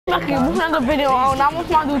Okay, we another video on. I'm with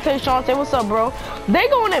my dude Tayshawn. Say what's up, bro. They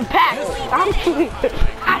going in packs. I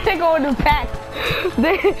think going in packs.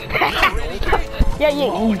 They yeah.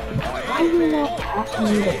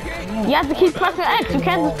 You have to keep pressing X. You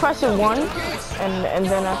can't just press it once and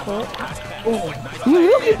then after it.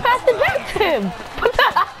 You keep passing back to him.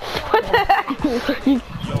 What the heck?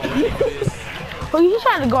 Well, you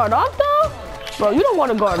trying to guard up though? Bro, you don't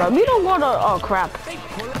want to guard up. You don't want to. Oh crap.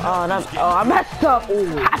 I messed up.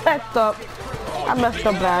 I messed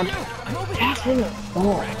up bad.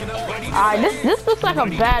 Alright, this looks like a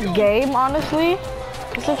bad game, honestly.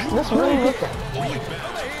 This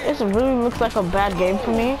really looks like a bad game for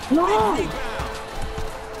me. No.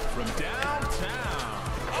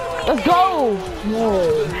 Let's go.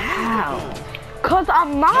 Whoa. How? Cause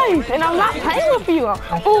I'm nice and I'm not playing with you.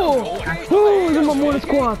 Oh, they're my morning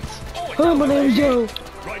squats. Hi, my name's Joe.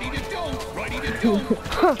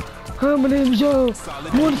 Hi, my name's Joe.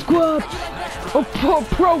 Morning squats. Oh,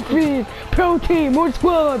 protein, morning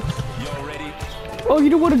squats. Oh, you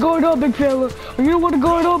don't want to go it up, big fella. Oh, you don't want to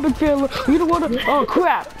go it up, big fella. You don't want to. Oh,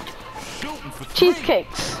 crap.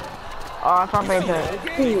 Cheesecakes. Oh, I thought they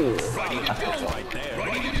did.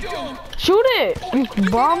 Shoot it, you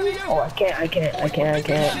bum. Oh, I can't.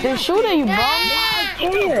 Then shoot it, you bum. I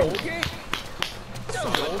can't.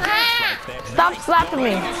 Stop slapping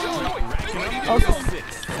me. Okay.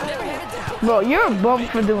 Bro, you're a bum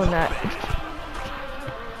for doing that.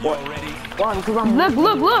 What?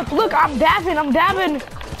 Look, I'm dabbing.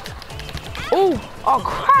 Oh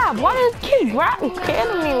crap, why did this kid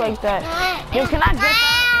kidding me like that? Yo, can I get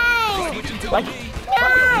that? Like,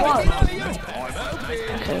 what?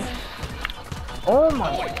 Okay. Oh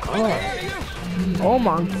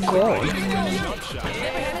my god.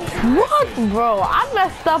 What, bro? I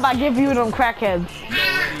messed up. I give you them crackheads.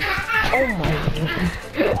 Oh my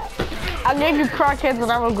god. I gave you crackheads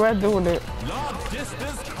and I regret doing it.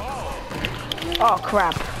 Oh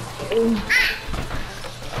crap.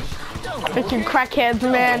 Look at crackheads,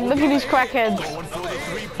 man. Look at these crackheads.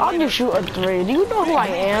 I'll just shoot a 3. Do you know who I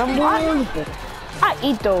am? I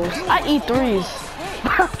eat those. I eat 3s.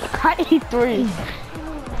 I eat 3s.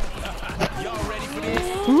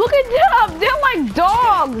 Look at them. They're like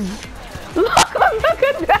dogs. Look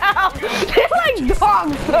at them. They're like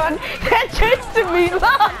dogs, son. They're chasing me. Look.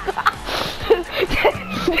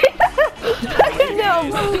 Look at them.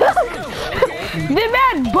 Look. They're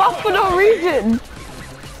mad buff for no reason.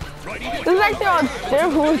 It's like they're on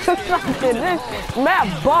steroids or something. They're mad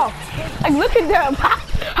buff. Like, look at them.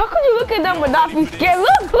 How could you look at them and not be scared?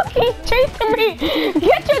 Look, he's chasing me.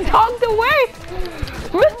 Get your dogs away.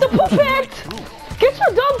 Mr. Poopet. Get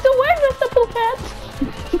your dogs away, Mr. Poopet.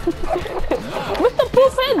 Mr.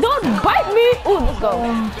 Poopet, don't bite me. Ooh, let's go.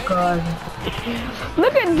 Oh god.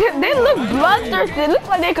 Look at them. They look bloodthirsty. They look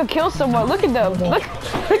like they could kill someone. Look at them. Look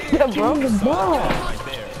at them, bro.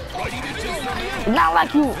 Not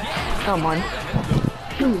like you. Come on.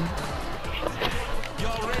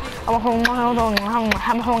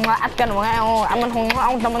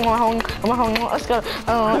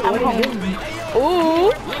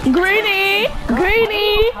 Ooh, greedy.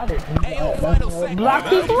 Block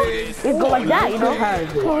people? It go like that, you know?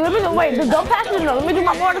 Let me go. Wait, don't pass it. Let me do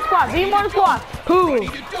my mortar squat. Do your mortar squat. Who?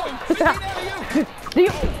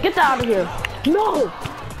 Get out of here. No.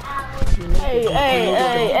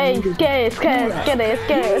 Hey, scared it.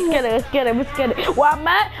 Where I'm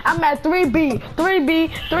at 3B,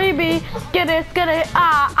 scared it,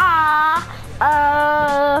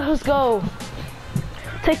 let's go.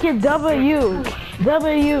 Take your W.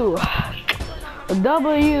 W's.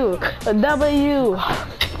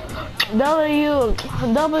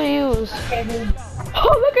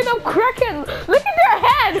 Oh, look at them cracking. Look at their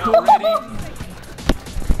head.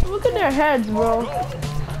 Look at their heads, bro.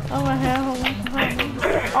 Oh my hair.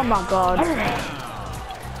 Oh my god.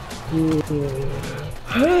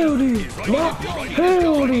 Howdy.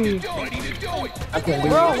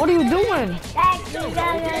 Bro, what are you doing?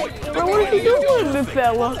 Bro, what are you doing, big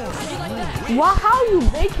fella? Why? How are you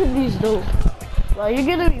making these though? Like, you're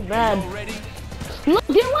gonna be mad. Look,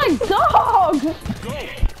 they're like dogs.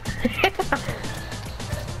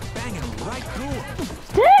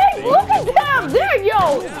 Dang, look at them. There,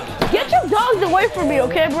 yo. Get your dogs away from me,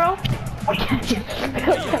 okay, bro?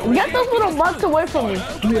 Get those little mutts away from me.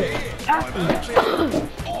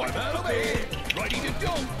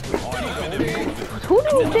 Who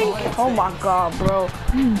do you think? Oh my god, bro.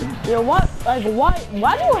 Yo, what? Like,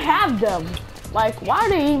 why do you have them? Like, why are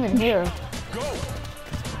they even here?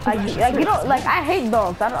 Like you know, like I hate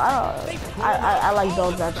dogs. I like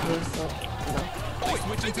dogs actually. So, you know.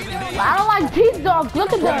 I don't like these dogs.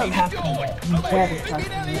 Look at them.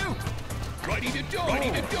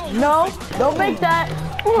 No, don't make that.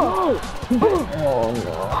 Oh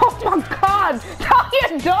my God. Tell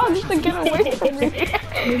your dogs to get away from me.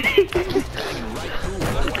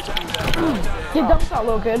 Your dogs don't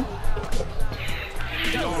look good.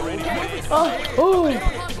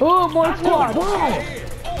 Oh, more squad.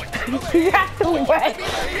 That's away.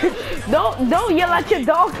 Don't yell at your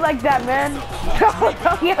dogs like that, man.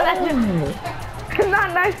 Don't yell at your. It's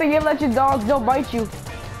not nice to yell at your dogs. They'll bite you.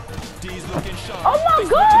 Oh my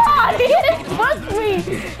God! He just pushed me.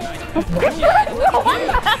 What the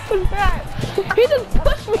heck was that? He just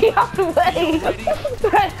pushed me out the way.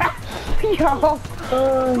 Yo.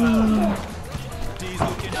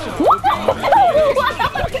 What the hell?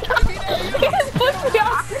 He just pushed me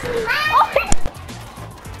out. Oh,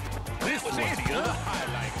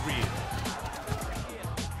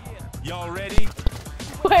 y'all ready?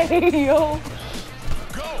 wait, yo.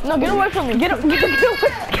 No, get away from me. Get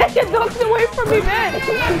your dogs away from me, man.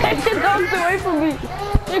 Get your dogs away from me.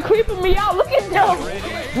 They're creeping me out. Look at them.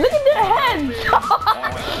 Look at their heads.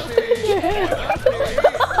 Look at their heads.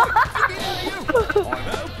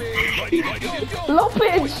 Low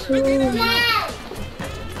pitch.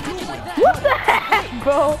 What the heck,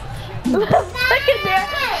 bro? Look at their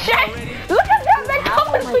shit. Look at them. They're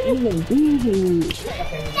coming for you.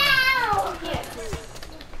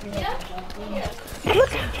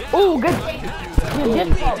 Ooh, good.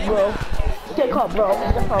 Get caught, bro. Get caught, bro.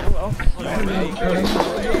 Get caught, bro.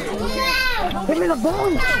 Give me the ball.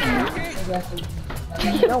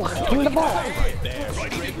 No, give me the ball.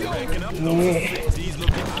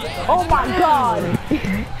 Oh my God.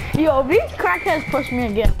 Yo, these crackheads push me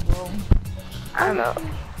again, bro. I know.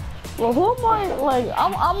 Well, who am I? Like,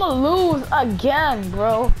 I'm gonna lose again,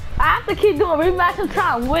 bro. I have to keep doing rematch until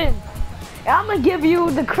I win. And I'm gonna give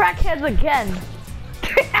you the crackheads again.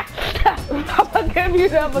 I'm gonna give you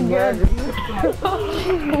them again.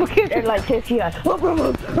 They're like this here. They're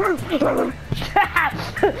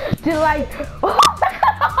like, oh,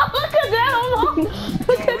 look at that.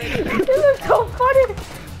 Look at, this is so funny.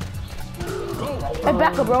 Hey,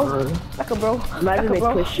 back up, bro. Back up, bro. Imagine they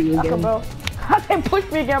push you Back up, again. bro. How they push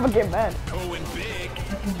me again? I'm gonna get mad.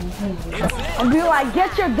 And be like,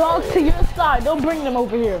 get your dogs to your side. Don't bring them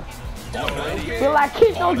over here. Be like,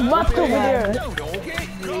 keep those butts over there.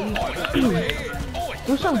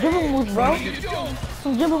 Do some dribble moves, bro.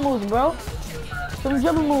 Some dribble moves, bro. Some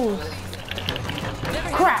dribble moves.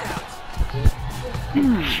 Crap.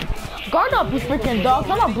 Guard up, you freaking dogs.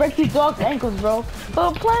 I'm gonna break these dogs' ankles, bro.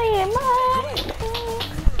 For playing my.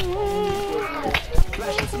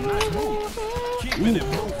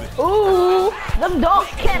 Ooh, them dogs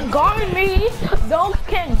can't guard me. Dogs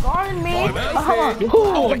can't guard me.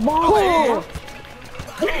 Hold on.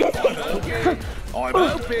 I'm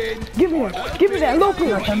open. Give me that low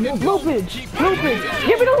pitch. Low pitch. Low pitch.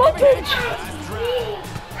 Give me the low pitch.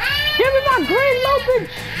 Give me my green low pitch.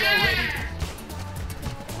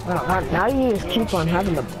 Well, now you just keep on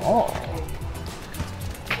having the ball.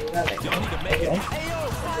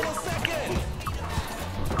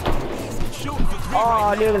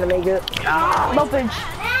 Oh, they're gonna make it. Low pitch.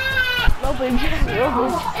 Low pitch.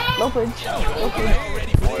 Low pitch.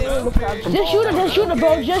 Low pitch. Just shoot it,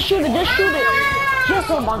 bro. Just shoot it.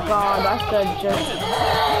 Just, oh my God, that's the just.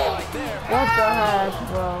 What the heck,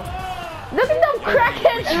 bro? Look at them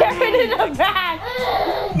crackheads sharing in the back.